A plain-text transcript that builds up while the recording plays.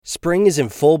Spring is in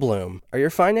full bloom. Are your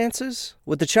finances?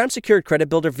 With the Chime Secured Credit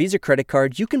Builder Visa Credit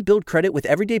Card, you can build credit with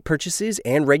everyday purchases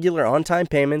and regular on-time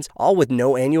payments, all with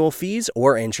no annual fees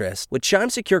or interest. With Chime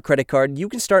Secured Credit Card, you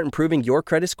can start improving your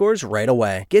credit scores right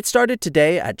away. Get started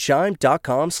today at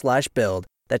chime.com/build.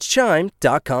 That's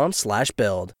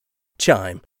chime.com/build.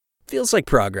 Chime. Feels like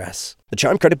progress. The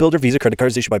Chime Credit Builder Visa Credit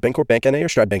Card is issued by Bancorp Bank N.A. or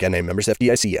Stride Bank N.A. Members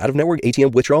FDIC. Out-of-network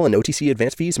ATM withdrawal and OTC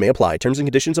advance fees may apply. Terms and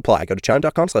conditions apply. Go to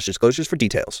chime.com/disclosures for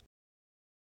details.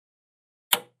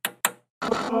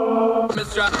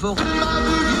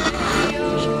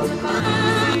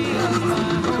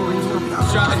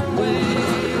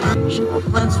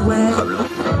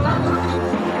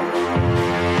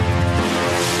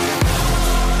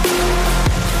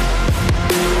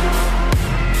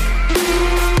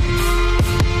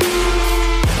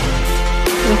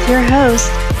 With your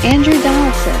host, Andrew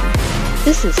Donaldson.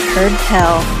 This is Heard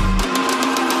Tell.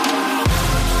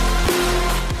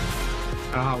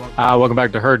 Welcome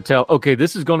back to Heard Tell. Okay,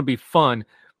 this is going to be fun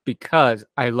because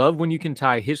I love when you can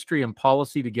tie history and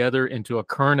policy together into a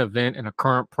current event and a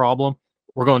current problem.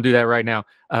 We're going to do that right now.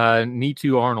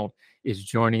 Neetu Arnold is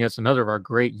joining us, another of our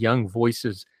great Young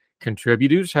Voices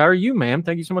contributors. How are you, ma'am?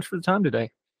 Thank you so much for the time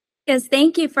today. Yes,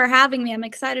 thank you for having me. I'm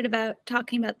excited about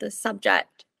talking about this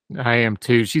subject. I am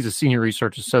too. She's a senior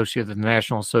research associate at the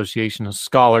National Association of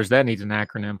Scholars. That needs an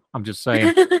acronym. I'm just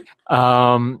saying.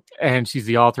 And she's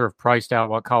the author of Priced Out: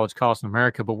 What College Costs in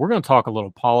America. But we're going to talk a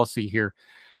little policy here.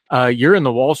 You're in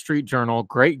the Wall Street Journal.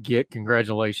 Great get.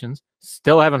 Congratulations.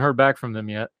 Still haven't heard back from them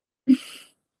yet.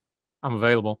 I'm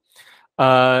available.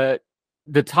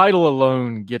 The title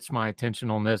alone gets my attention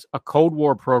on this. A Cold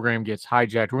War program gets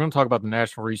hijacked. We're going to talk about the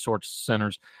National Resource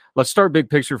Centers. Let's start big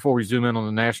picture before we zoom in on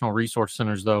the National Resource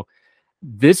Centers, though.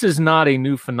 This is not a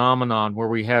new phenomenon where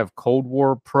we have Cold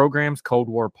War programs, Cold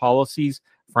War policies,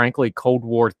 frankly, Cold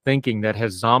War thinking that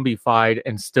has zombified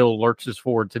and still lurches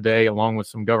forward today, along with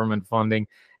some government funding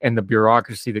and the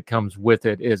bureaucracy that comes with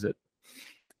it, is it?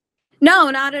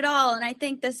 No, not at all. And I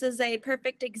think this is a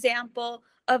perfect example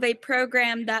of a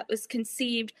program that was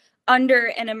conceived under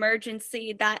an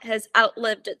emergency that has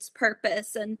outlived its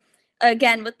purpose. And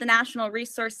again, with the National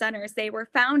Resource Centers, they were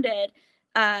founded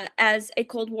as a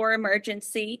Cold War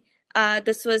emergency.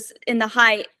 This was in the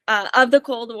height of the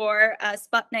Cold War.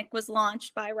 Sputnik was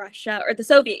launched by Russia, or the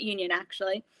Soviet Union,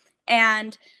 actually.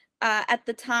 And at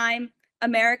the time,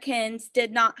 Americans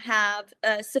did not have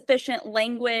sufficient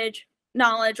language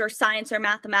knowledge or science or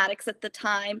mathematics at the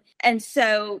time. And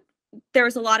so there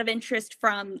was a lot of interest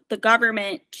from the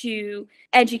government to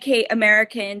educate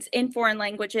Americans in foreign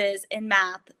languages, in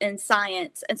math, in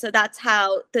science. And so that's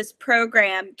how this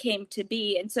program came to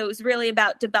be. And so it was really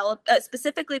about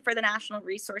specifically for the National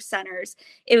Resource Centers,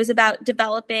 it was about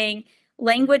developing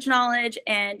language knowledge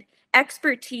and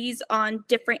expertise on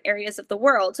different areas of the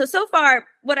world. So far,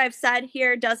 what I've said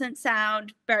here doesn't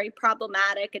sound very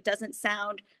problematic. It doesn't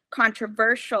sound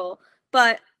controversial,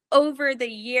 but over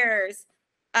the years,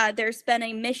 there's been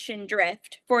a mission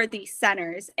drift for these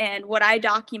centers. And what I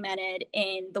documented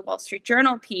in the Wall Street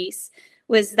Journal piece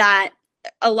was that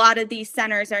a lot of these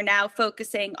centers are now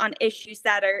focusing on issues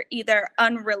that are either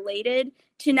unrelated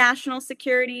to national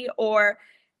security or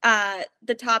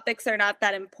the topics are not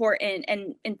that important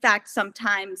and, in fact,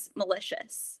 sometimes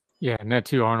malicious. Yeah,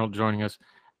 Neetu Arnold joining us.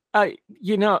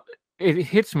 It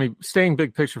hits me, staying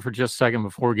big picture for just a second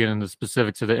before we get into the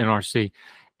specifics of the NRC.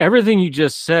 Everything you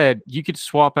just said, you could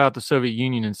swap out the Soviet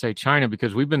Union and say China,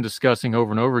 because we've been discussing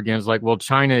over and over again. It's like, well,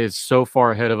 China is so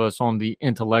far ahead of us on the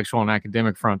intellectual and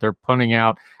academic front. They're punting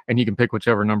out, and you can pick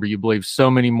whichever number you believe, so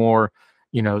many more,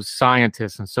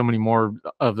 scientists and so many more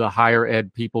of the higher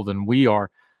ed people than we are.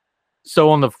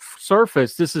 So on the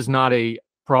surface, this is not a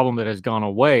problem that has gone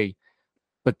away,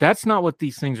 but that's not what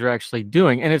these things are actually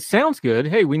doing. And it sounds good.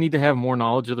 Hey, we need to have more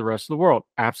knowledge of the rest of the world.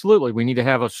 Absolutely. We need to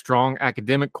have a strong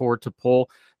academic core to pull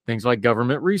things like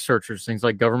government researchers, things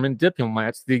like government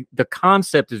diplomats. The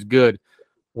concept is good.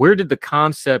 Where did the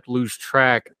concept lose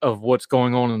track of what's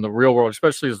going on in the real world,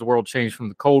 especially as the world changed from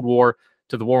the Cold War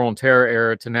to the War on Terror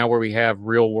era to now where we have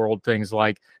real world things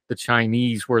like the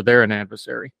Chinese, where they're an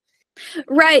adversary?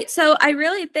 Right. So I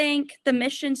really think the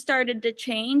mission started to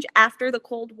change after the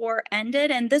Cold War ended.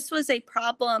 And this was a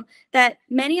problem that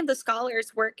many of the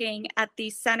scholars working at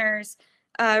these centers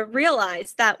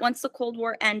realized, that once the Cold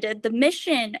War ended, the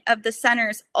mission of the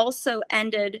centers also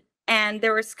ended, and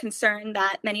there was concern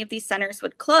that many of these centers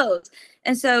would close.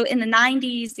 And so in the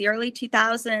 90s, the early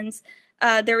 2000s,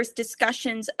 there was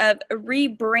discussions of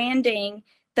rebranding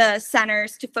the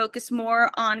centers to focus more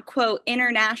on, quote,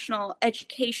 international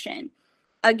education.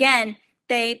 Again,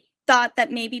 they thought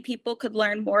that maybe people could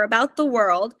learn more about the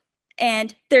world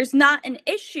And there's not an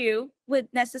issue with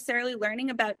necessarily learning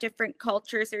about different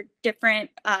cultures or different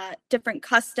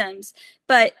customs,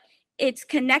 but its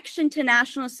connection to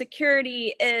national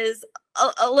security is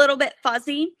a little bit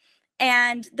fuzzy.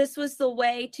 And this was the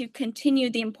way to continue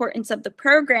the importance of the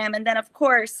program. And then, of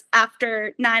course,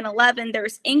 after 9/11, there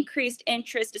was increased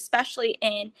interest, especially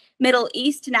in Middle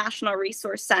East national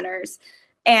resource centers.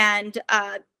 And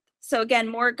so again,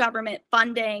 more government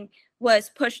funding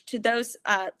was pushed to those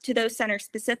centers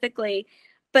specifically.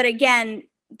 But again,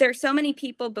 there's so many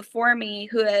people before me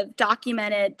who have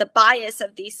documented the bias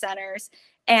of these centers.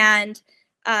 And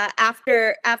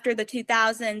after the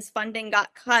 2000s, funding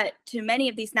got cut to many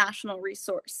of these national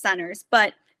resource centers.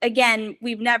 But again,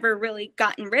 we've never really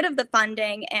gotten rid of the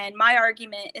funding. And my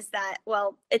argument is that,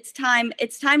 well, it's time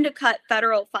to cut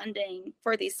federal funding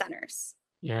for these centers.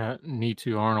 Yeah, need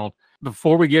to, Arnold.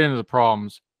 Before we get into the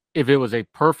problems, if it was a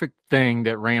perfect thing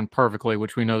that ran perfectly,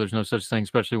 which we know there's no such thing,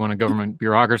 especially when a government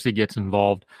bureaucracy gets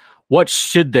involved, what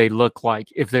should they look like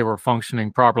if they were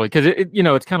functioning properly? Because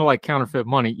it's kind of like counterfeit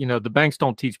money. The banks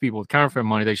don't teach people with counterfeit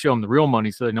money; they show them the real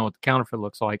money so they know what the counterfeit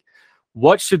looks like.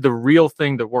 What should the real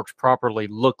thing that works properly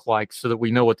look like so that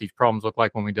we know what these problems look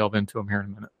like when we delve into them here in a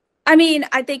minute? I mean,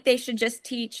 I think they should just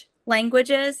teach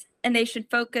languages, and they should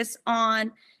focus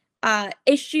on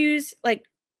issues like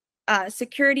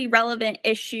security relevant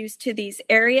issues to these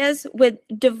areas with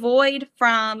devoid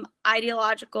from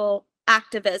ideological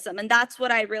activism. And that's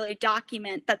what I really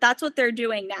document, that's what they're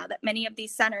doing now, that many of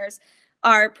these centers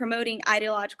are promoting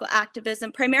ideological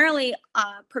activism, primarily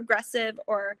progressive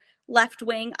or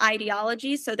left-wing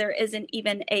ideologies. So there isn't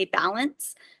even a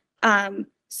balance.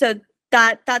 So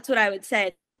that's what I would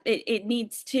say. It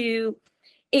needs to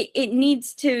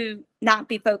not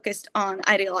be focused on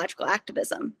ideological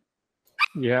activism.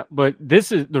 Yeah, but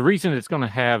this is the reason it's going to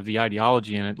have the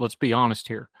ideology in it. Let's be honest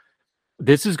here.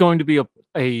 This is going to be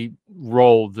a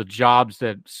role, the jobs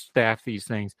that staff these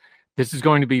things. This is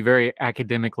going to be very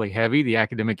academically heavy. The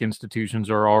academic institutions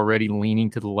are already leaning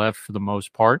to the left for the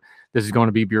most part. This is going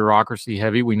to be bureaucracy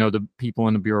heavy. We know the people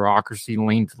in the bureaucracy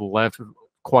lean to the left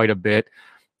quite a bit.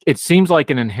 It seems like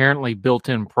an inherently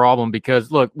built-in problem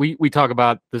because, look, we talk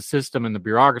about the system and the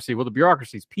bureaucracy. Well, the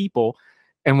bureaucracy is people.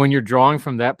 And when you're drawing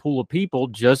from that pool of people,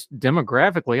 just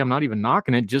demographically, I'm not even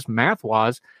knocking it, just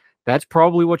math-wise, that's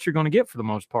probably what you're going to get for the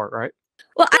most part, right?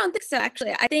 Well, I don't think so,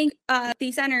 actually. I think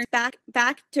these centers back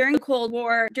during the Cold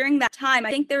War, during that time, I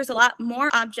think there's a lot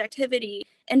more objectivity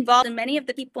involved in many of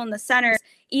the people in the centers.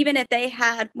 Even if they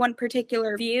had one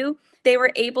particular view, they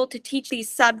were able to teach these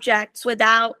subjects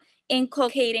without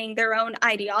inculcating their own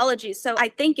ideologies. So I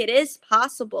think it is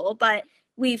possible, but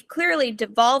we've clearly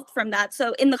devolved from that.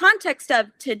 So in the context of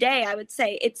today, I would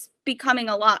say it's becoming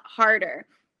a lot harder.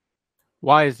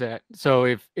 Why is that? So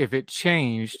if it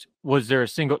changed, was there a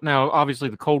single, now obviously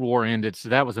the Cold War ended, so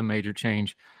that was a major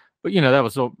change, but that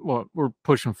was, we're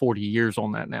pushing 40 years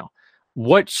on that now.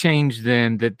 What changed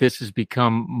then that this has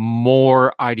become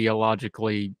more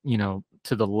ideologically,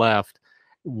 to the left?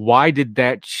 Why did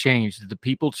that change? Did the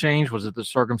people change? Was it the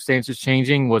circumstances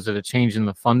changing? Was it a change in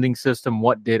the funding system?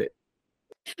 What did it?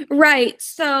 Right.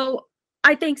 So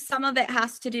I think some of it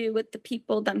has to do with the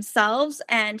people themselves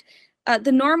and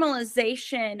the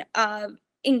normalization of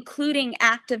including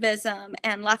activism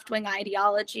and left-wing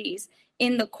ideologies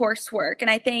in the coursework. And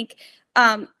I think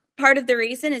part of the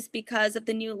reason is because of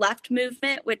the New Left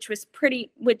movement, which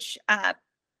pretty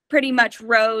much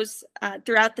rose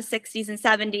throughout the 60s and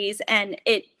 70s. And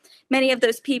many of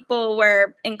those people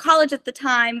were in college at the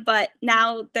time, but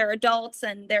now they're adults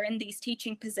and they're in these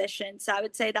teaching positions. So I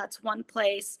would say that's one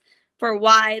place for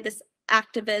why this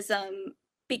activism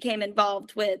became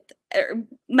involved with or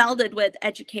melded with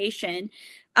education.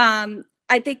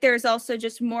 I think there's also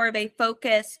just more of a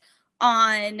focus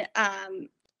on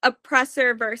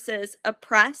oppressor versus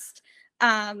oppressed.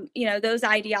 Those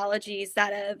ideologies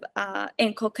that have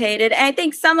inculcated. And I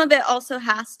think some of it also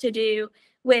has to do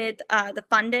with the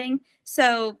funding.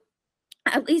 So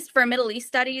at least for Middle East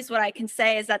studies, what I can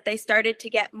say is that they started to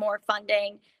get more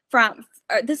funding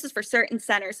this is for certain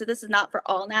centers. So this is not for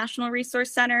all national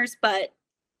resource centers, but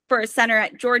for a center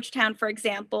at Georgetown, for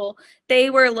example, they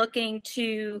were looking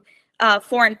to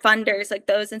foreign funders like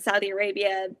those in Saudi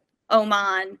Arabia,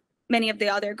 Oman, many of the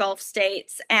other Gulf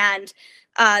states, and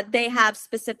they have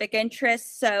specific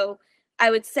interests. So I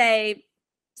would say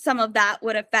some of that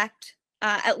would affect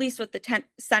at least what the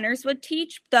centers would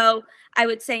teach, though I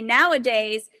would say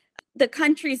nowadays the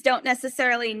countries don't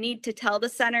necessarily need to tell the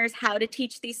centers how to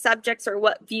teach these subjects or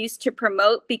what views to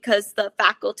promote because the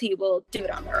faculty will do it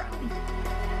on their own.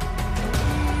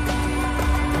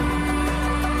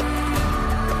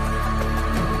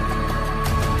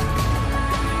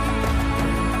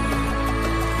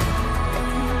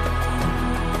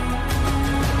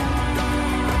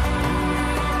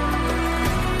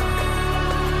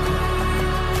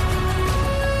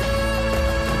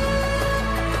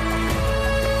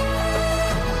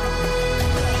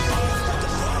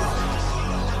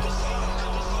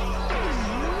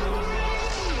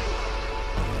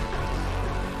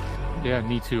 Yeah,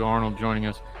 me too. Arnold joining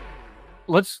us.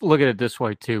 Let's look at it this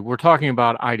way too. We're talking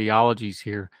about ideologies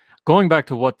here. Going back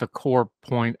to what the core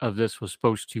point of this was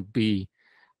supposed to be,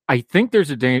 I think there's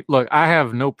a danger. Look, I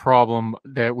have no problem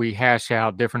that we hash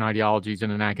out different ideologies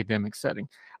in an academic setting.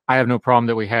 I have no problem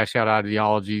that we hash out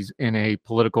ideologies in a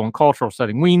political and cultural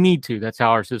setting. We need to. That's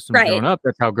how our system's Right. grown up.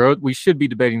 That's how growth. We should be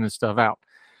debating this stuff out.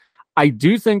 I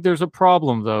do think there's a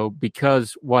problem, though,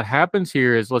 because what happens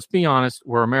here is, let's be honest,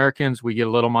 we're Americans. We get a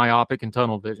little myopic and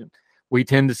tunnel vision. We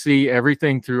tend to see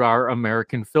everything through our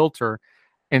American filter.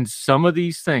 And some of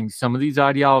these things, some of these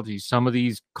ideologies, some of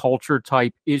these culture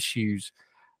type issues,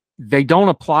 they don't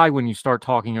apply when you start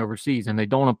talking overseas, and they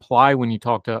don't apply when you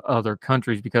talk to other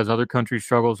countries, because other countries'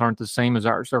 struggles aren't the same as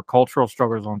ours. Their cultural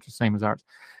struggles aren't the same as ours.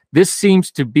 This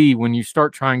seems to be when you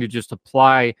start trying to just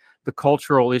apply the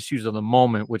cultural issues of the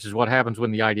moment, which is what happens when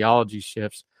the ideology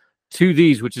shifts, to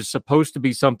these, which is supposed to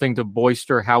be something to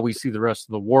bolster how we see the rest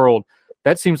of the world.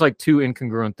 That seems like two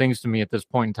incongruent things to me at this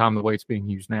point in time, the way it's being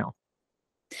used now.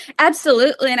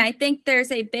 Absolutely. And I think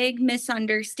there's a big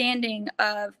misunderstanding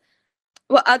of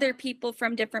what other people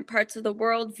from different parts of the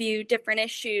world view different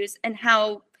issues, and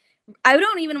how I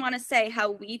don't even want to say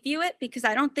how we view it, because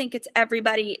I don't think it's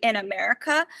everybody in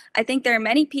America. I think there are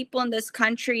many people in this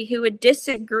country who would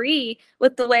disagree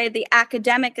with the way the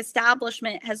academic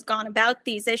establishment has gone about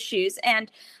these issues.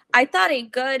 And I thought a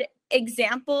good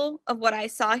example of what I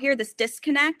saw here, this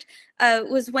disconnect,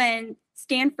 was when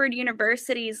Stanford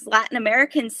University's Latin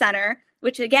American Center,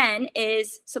 which again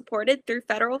is supported through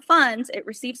federal funds, it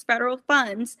receives federal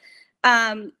funds,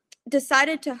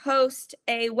 decided to host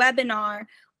a webinar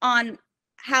on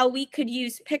how we could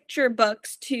use picture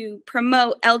books to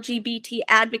promote LGBT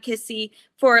advocacy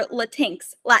for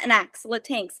Latinx.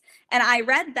 And I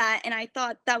read that and I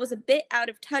thought that was a bit out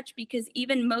of touch, because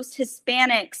even most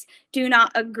Hispanics do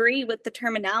not agree with the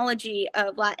terminology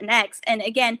of Latinx. And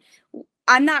again,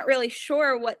 I'm not really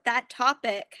sure what that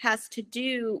topic has to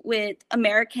do with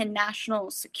American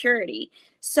national security.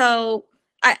 So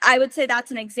I would say that's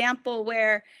an example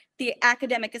where the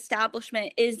academic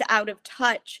establishment is out of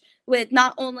touch with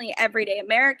not only everyday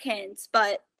Americans,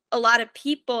 but a lot of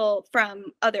people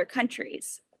from other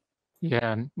countries.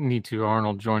 Yeah, me too,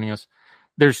 Arnold joining us.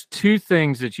 There's two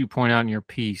things that you point out in your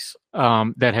piece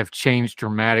that have changed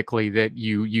dramatically that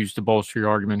you use to bolster your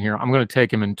argument here. I'm going to take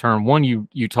them in turn. One,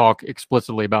 you talk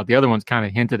explicitly about. The other one's kind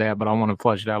of hinted at, but I want to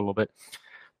flesh it out a little bit.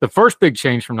 The first big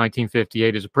change from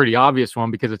 1958 is a pretty obvious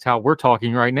one, because it's how we're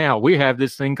talking right now. We have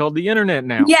this thing called the internet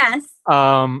now. Yes.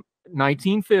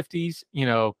 1950s,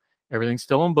 everything's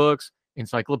still in books.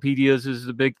 Encyclopedias is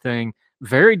the big thing.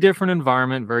 Very different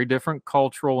environment, very different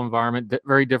cultural environment,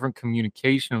 very different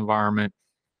communication environment.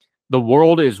 The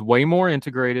world is way more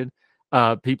integrated.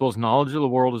 People's knowledge of the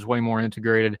world is way more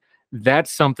integrated. That's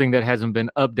something that hasn't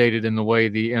been updated in the way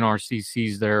the NRC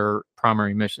sees their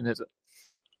primary mission, is it?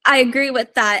 I agree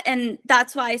with that. And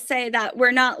that's why I say that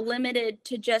we're not limited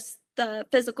to just the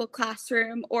physical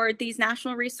classroom or these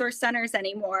national resource centers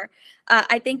anymore.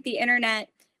 I think the internet,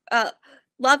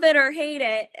 love it or hate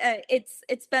it,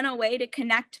 it's been a way to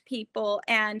connect people,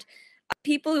 and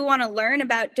people who want to learn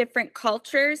about different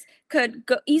cultures could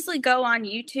easily go on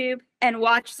YouTube and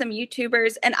watch some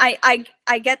YouTubers. And I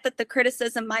get that the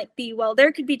criticism might be, well,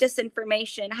 there could be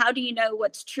disinformation. How do you know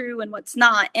what's true and what's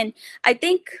not? And I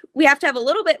think we have to have a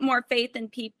little bit more faith in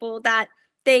people that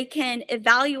they can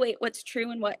evaluate what's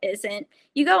true and what isn't.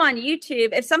 You go on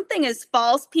YouTube, if something is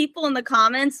false, people in the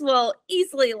comments will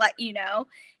easily let you know.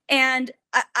 And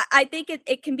I think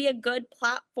it can be a good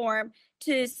platform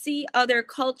to see other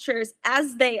cultures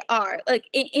as they are, like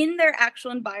in their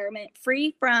actual environment,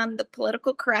 free from the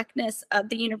political correctness of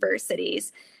the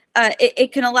universities.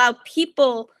 It can allow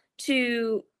people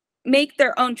to make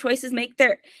their own choices, make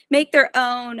their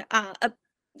own,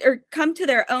 or come to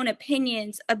their own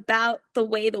opinions about the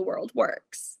way the world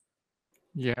works.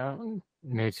 Yeah,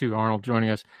 me too, Arnold joining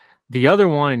us. The other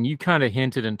one, and you kind of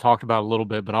hinted and talked about a little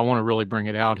bit, but I want to really bring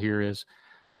it out here, is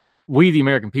we, the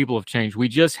American people, have changed. We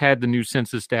just had the new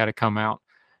census data come out.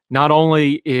 Not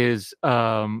only is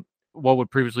what would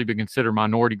previously be considered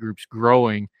minority groups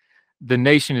growing, the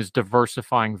nation is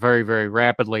diversifying very, very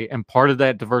rapidly. And part of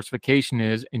that diversification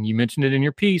is, and you mentioned it in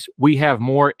your piece, we have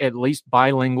more at least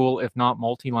bilingual, if not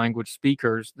multi-language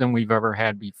speakers than we've ever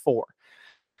had before.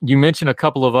 You mentioned a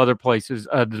couple of other places,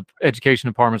 the Education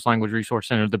Department's Language Resource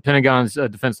Center. The Pentagon's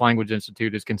Defense Language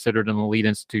Institute is considered an elite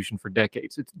institution for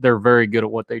decades. They're very good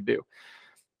at what they do.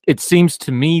 It seems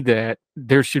to me that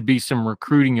there should be some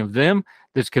recruiting of them.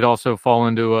 This could also fall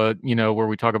into where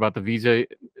we talk about the visa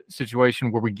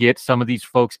situation, where we get some of these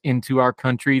folks into our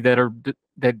country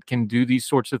that can do these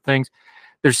sorts of things.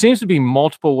 there seems to be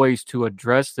multiple ways to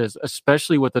address this,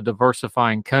 especially with a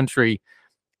diversifying country,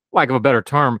 lack of a better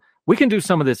term. We can do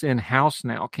some of this in-house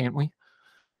now, can't we?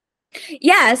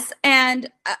 Yes. And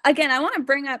again, I want to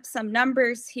bring up some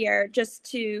numbers here just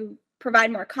to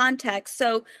provide more context.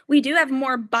 So we do have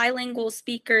more bilingual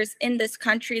speakers in this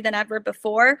country than ever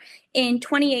before. In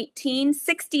 2018,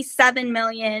 67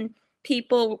 million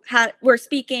people were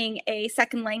speaking a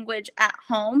second language at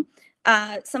home.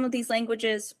 Some of these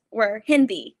languages were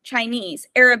Hindi, Chinese,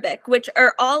 Arabic, which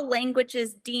are all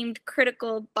languages deemed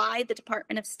critical by the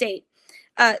Department of State.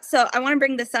 So I want to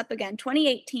bring this up again.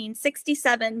 2018,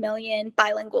 67 million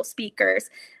bilingual speakers.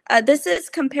 This is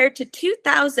compared to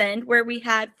 2000, where we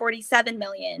had 47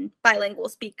 million bilingual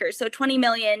speakers. So 20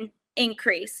 million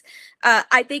increase.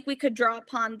 I think we could draw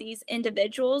upon these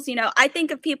individuals. I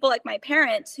think of people like my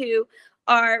parents who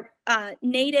are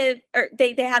native, or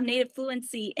they have native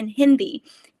fluency in Hindi.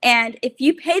 And if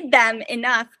you paid them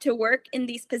enough to work in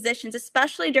these positions,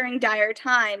 especially during dire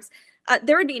times,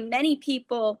 there would be many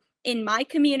people in my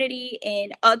community,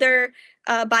 in other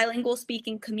bilingual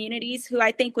speaking communities, who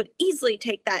I think would easily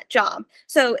take that job.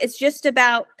 So it's just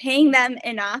about paying them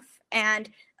enough, and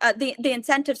the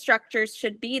incentive structures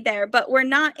should be there. But we're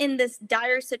not in this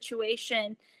dire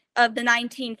situation of the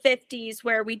 1950s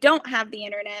where we don't have the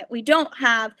internet, we don't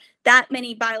have that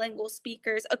many bilingual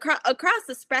speakers across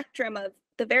the spectrum of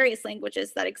the various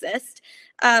languages that exist.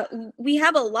 We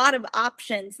have a lot of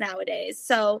options nowadays.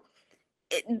 So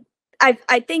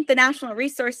I think the National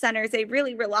Resource Centers, they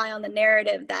really rely on the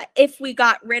narrative that if we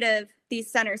got rid of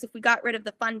these centers, if we got rid of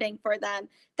the funding for them,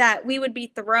 that we would be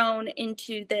thrown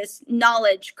into this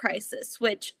knowledge crisis,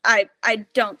 which I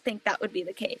don't think that would be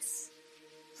the case.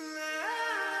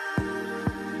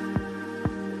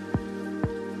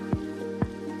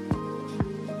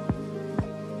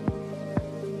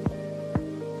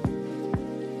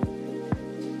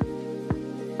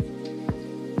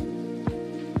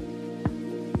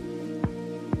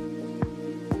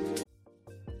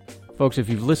 Folks, if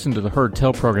you've listened to the Heard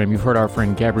Tell program, you've heard our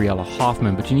friend Gabriella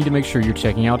Hoffman, but you need to make sure you're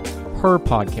checking out her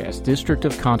podcast, District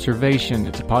of Conservation.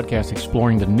 It's a podcast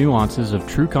exploring the nuances of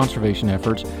true conservation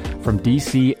efforts from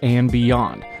DC and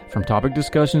beyond. From topic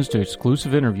discussions to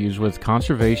exclusive interviews with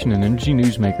conservation and energy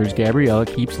newsmakers, Gabriella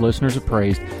keeps listeners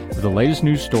appraised of the latest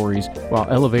news stories while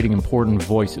elevating important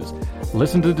voices.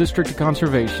 Listen to District of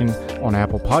Conservation on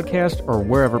Apple Podcasts or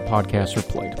wherever podcasts are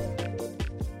played.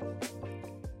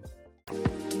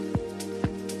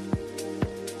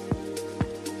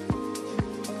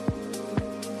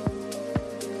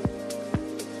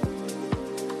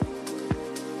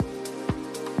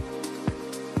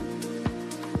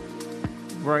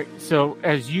 Right. So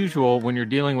as usual, when you're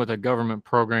dealing with a government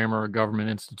program or a government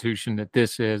institution that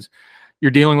this is, you're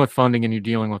dealing with funding and you're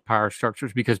dealing with power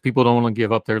structures, because people don't want to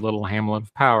give up their little hamlet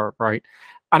of power, right?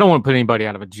 I don't want to put anybody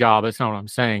out of a job. That's not what I'm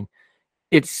saying.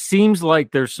 It seems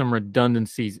like there's some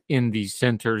redundancies in these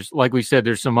centers. Like we said,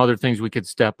 there's some other things we could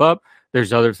step up.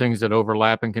 There's other things that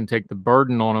overlap and can take the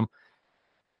burden on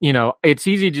them. It's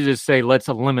easy to just say, let's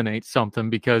eliminate something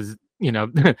because, you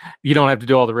don't have to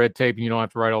do all the red tape and you don't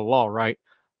have to write all the law, right?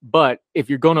 But if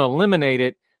you're going to eliminate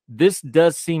it, this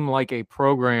does seem like a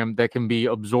program that can be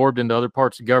absorbed into other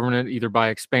parts of government, either by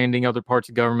expanding other parts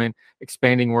of government,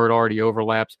 expanding where it already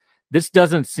overlaps. This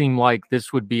doesn't seem like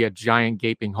this would be a giant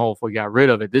gaping hole if we got rid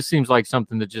of it. This seems like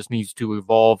something that just needs to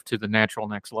evolve to the natural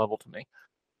next level to me.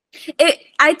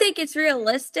 I think it's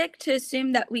realistic to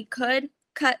assume that we could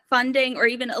cut funding or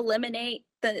even eliminate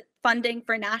the funding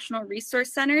for national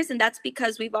resource centers, and that's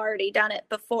because we've already done it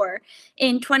before.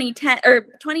 In 2010 or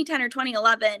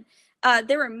 2011,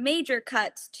 there were major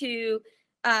cuts to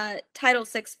Title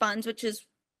VI funds, which is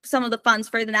some of the funds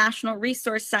for the national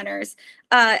resource centers.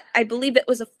 I believe it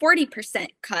was a 40%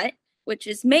 cut, which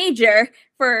is major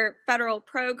for federal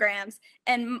programs.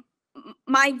 And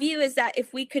my view is that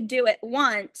if we could do it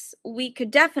once, we could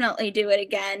definitely do it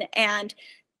again. And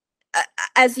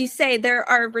as you say, there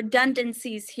are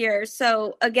redundancies here.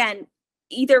 So again,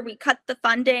 either we cut the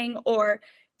funding or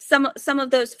some of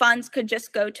those funds could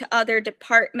just go to other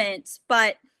departments,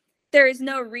 but there is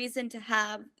no reason to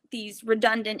have these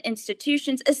redundant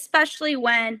institutions, especially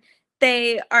when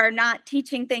they are not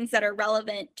teaching things that are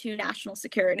relevant to national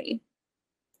security.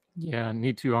 Yeah,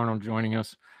 Neetu Arnold joining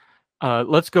us.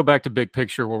 Let's go back to big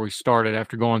picture where we started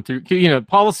after going through,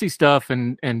 policy stuff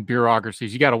and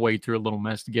bureaucracies. You got to wade through a little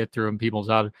mess to get through and people's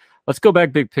out. Let's go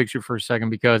back big picture for a second,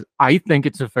 because I think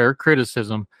it's a fair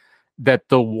criticism that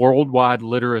the worldwide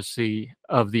literacy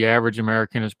of the average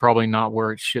American is probably not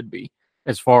where it should be,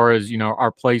 as far as,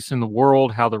 our place in the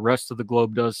world, how the rest of the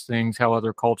globe does things, how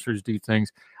other cultures do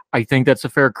things. I think that's a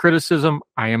fair criticism.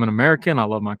 I am an American. I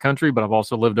love my country, but I've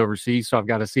also lived overseas, so I've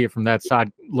got to see it from that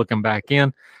side looking back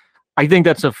in. I think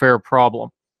that's a fair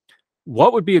problem.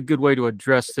 What would be a good way to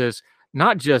address this,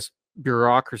 not just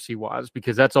bureaucracy-wise,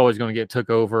 because that's always going to get took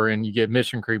over and you get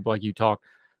mission creep like you talk,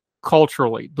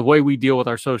 culturally, the way we deal with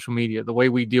our social media, the way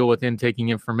we deal with intaking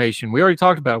information. We already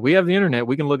talked about it. We have the internet.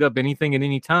 We can look up anything at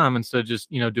any time instead of just,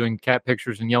 doing cat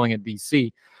pictures and yelling at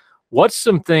DC. What's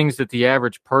some things that the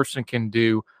average person can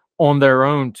do on their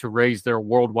own to raise their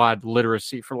worldwide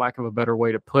literacy, for lack of a better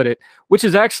way to put it, which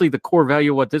is actually the core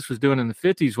value of what this was doing in the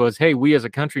 50s was, hey, we as a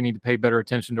country need to pay better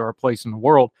attention to our place in the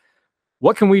world.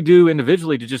 What can we do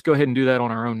individually to just go ahead and do that on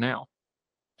our own now?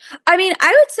 I mean,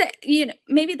 I would say,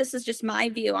 maybe this is just my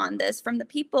view on this. From the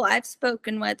people I've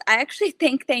spoken with, I actually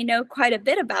think they know quite a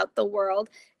bit about the world.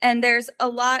 And there's a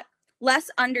lot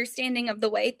less understanding of the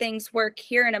way things work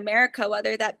here in America,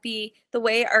 whether that be the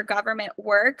way our government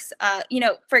works.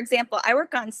 For example, I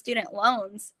work on student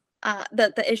loans,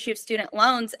 the issue of student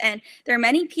loans. And there are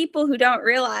many people who don't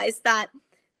realize that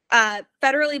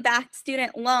federally backed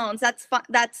student loans,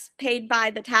 that's paid by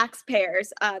the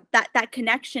taxpayers. That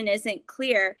connection isn't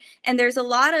clear. And there's a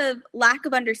lot of lack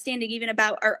of understanding even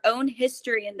about our own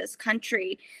history in this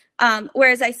country.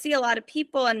 Whereas I see a lot of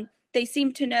people and they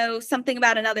seem to know something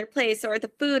about another place or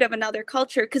the food of another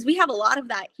culture, because we have a lot of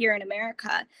that here in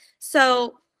America.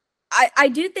 So I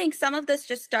do think some of this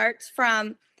just starts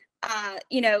from,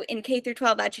 in K through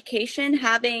 12 education,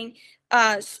 having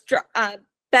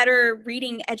better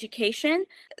reading education.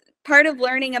 Part of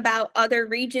learning about other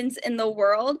regions in the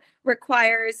world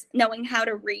requires knowing how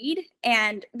to read,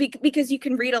 and because you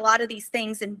can read a lot of these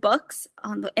things in books,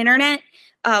 on the internet,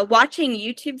 watching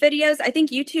YouTube videos. I think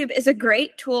YouTube is a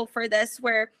great tool for this,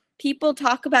 where people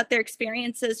talk about their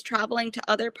experiences traveling to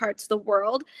other parts of the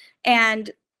world,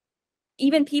 and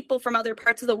even people from other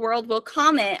parts of the world will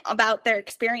comment about their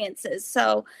experiences.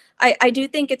 So I do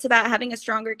think it's about having a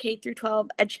stronger K through 12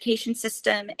 education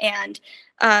system and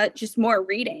just more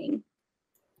reading.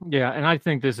 Yeah, and I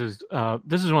think this is one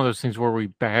of those things where we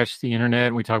bash the internet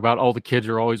and we talk about all the kids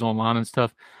are always online and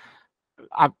stuff.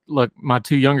 Look, my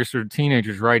two youngest are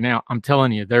teenagers right now. I'm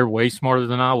telling you, they're way smarter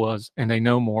than I was, and they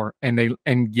know more. And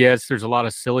yes, there's a lot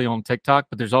of silly on TikTok,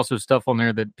 but there's also stuff on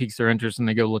there that piques their interest, and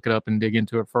they go look it up and dig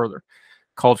into it further.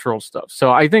 Cultural stuff. So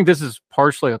I think this is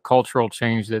partially a cultural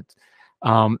change that,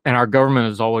 and our government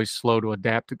is always slow to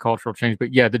adapt to cultural change.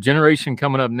 But yeah, the generation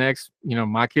coming up next,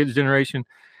 my kids' generation,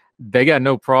 they got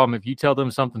no problem. If you tell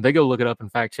them something, they go look it up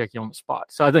and fact check you on the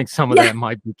spot. So I think some of that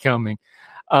might be coming.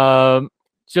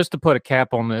 Just to put a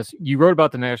cap on this, you wrote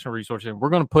about the National Resource Center. We're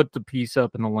going to put the piece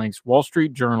up in the links. Wall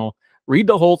Street Journal. Read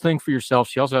the whole thing for yourself.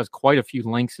 She also has quite a few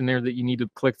links in there that you need to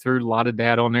click through. A lot of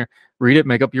data on there. Read it.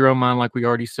 Make up your own mind, like we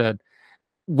already said.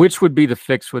 Which would be the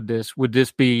fix with this? Would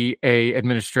this be a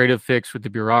administrative fix with the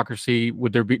bureaucracy?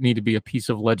 Would there need to be a piece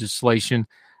of legislation?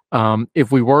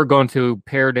 If we were going to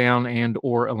pare down and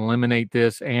or eliminate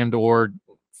this and or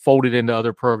fold it into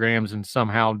other programs and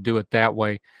somehow do it that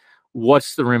way,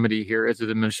 what's the remedy here? Is it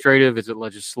administrative? Is it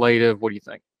legislative? What do you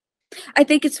think? I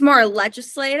think it's more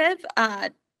legislative.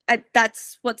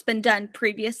 That's what's been done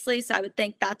previously. So I would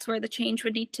think that's where the change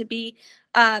would need to be.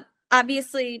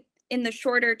 Obviously, in the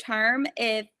shorter term,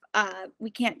 if we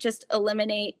can't just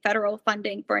eliminate federal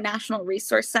funding for national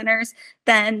resource centers,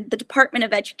 then the Department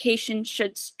of Education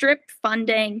should strip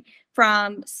funding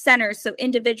from centers, so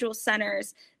individual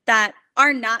centers that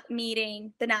are not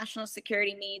meeting the national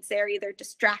security needs. They're either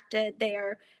distracted, they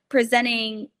are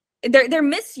they're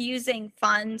misusing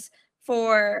funds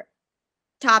for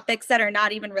topics that are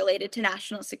not even related to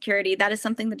national security. That is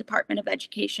something the Department of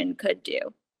Education could do.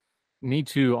 Me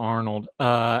too, Arnold.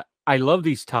 I love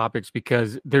these topics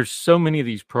because there's so many of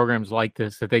these programs like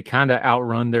this that they kind of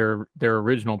outrun their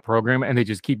original program, and they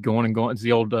just keep going and going. It's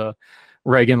the old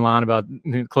Reagan line about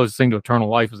the closest thing to eternal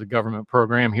life is a government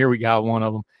program. Here we got one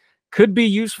of them. Could be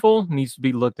useful, needs to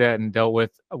be looked at and dealt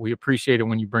with. We appreciate it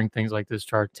when you bring things like this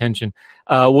to our attention.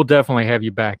 We'll definitely have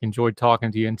you back. Enjoyed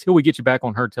talking to you. Until we get you back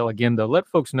on Heard Tell again, though, let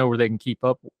folks know where they can keep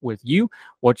up with you,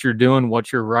 what you're doing,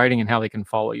 what you're writing, and how they can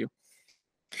follow you.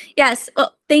 Yes,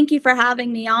 well, thank you for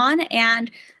having me on.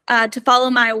 And to follow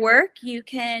my work, you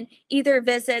can either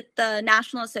visit the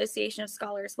National Association of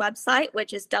Scholars website,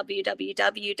 which is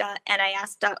www.nis.org.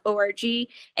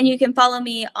 And you can follow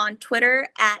me on Twitter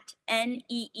at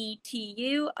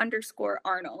NEETU_Arnold.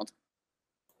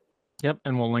 Yep,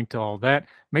 and we'll link to all that.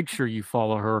 Make sure you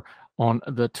follow her on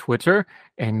the Twitter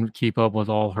and keep up with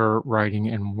all her writing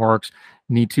and works.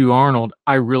 NEETU Arnold,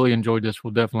 I really enjoyed this.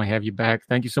 We'll definitely have you back.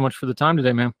 Thank you so much for the time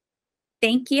today, ma'am.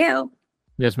 Thank you.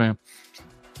 Yes, ma'am.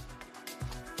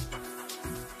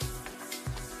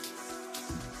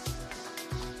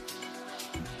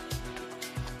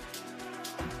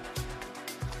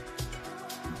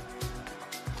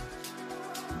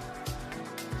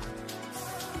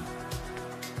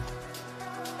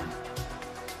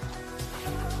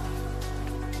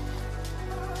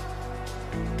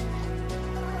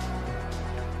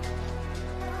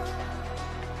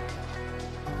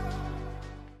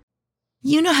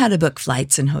 You know how to book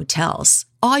flights and hotels.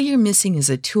 All you're missing is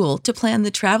a tool to plan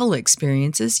the travel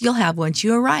experiences you'll have once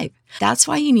you arrive. That's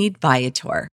why you need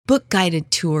Viator. Book guided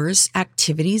tours,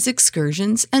 activities,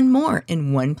 excursions, and more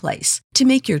in one place to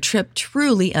make your trip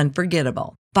truly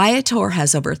unforgettable. Viator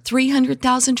has over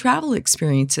 300,000 travel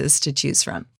experiences to choose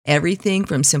from. Everything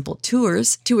from simple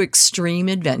tours to extreme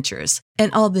adventures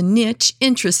and all the niche,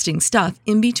 interesting stuff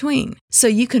in between. So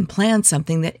you can plan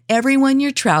something that everyone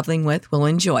you're traveling with will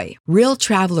enjoy. Real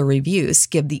traveler reviews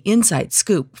give the inside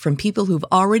scoop from people who've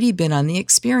already been on the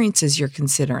experiences you're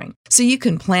considering. So you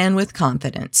can plan with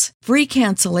confidence. Free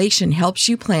cancellation helps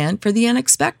you plan for the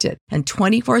unexpected. And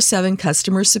 24/7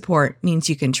 customer support means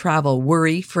you can travel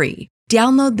worry-free.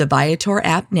 Download the Viator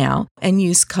app now and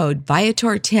use code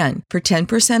Viator10 for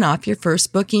 10% off your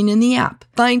first booking in the app.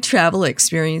 Find travel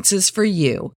experiences for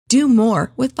you. Do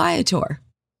more with Viator.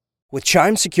 With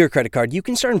Chime Secure Credit Card, you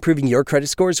can start improving your credit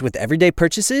scores with everyday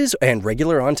purchases and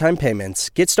regular on-time payments.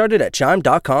 Get started at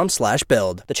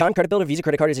Chime.com/build. The Chime Credit Builder Visa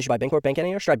Credit Card is issued by Bancorp Bank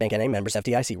N.A. or Stride Bank N.A. Members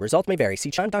FDIC. Results may vary.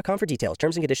 See Chime.com for details.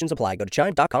 Terms and conditions apply. Go to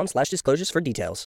Chime.com/disclosures for details.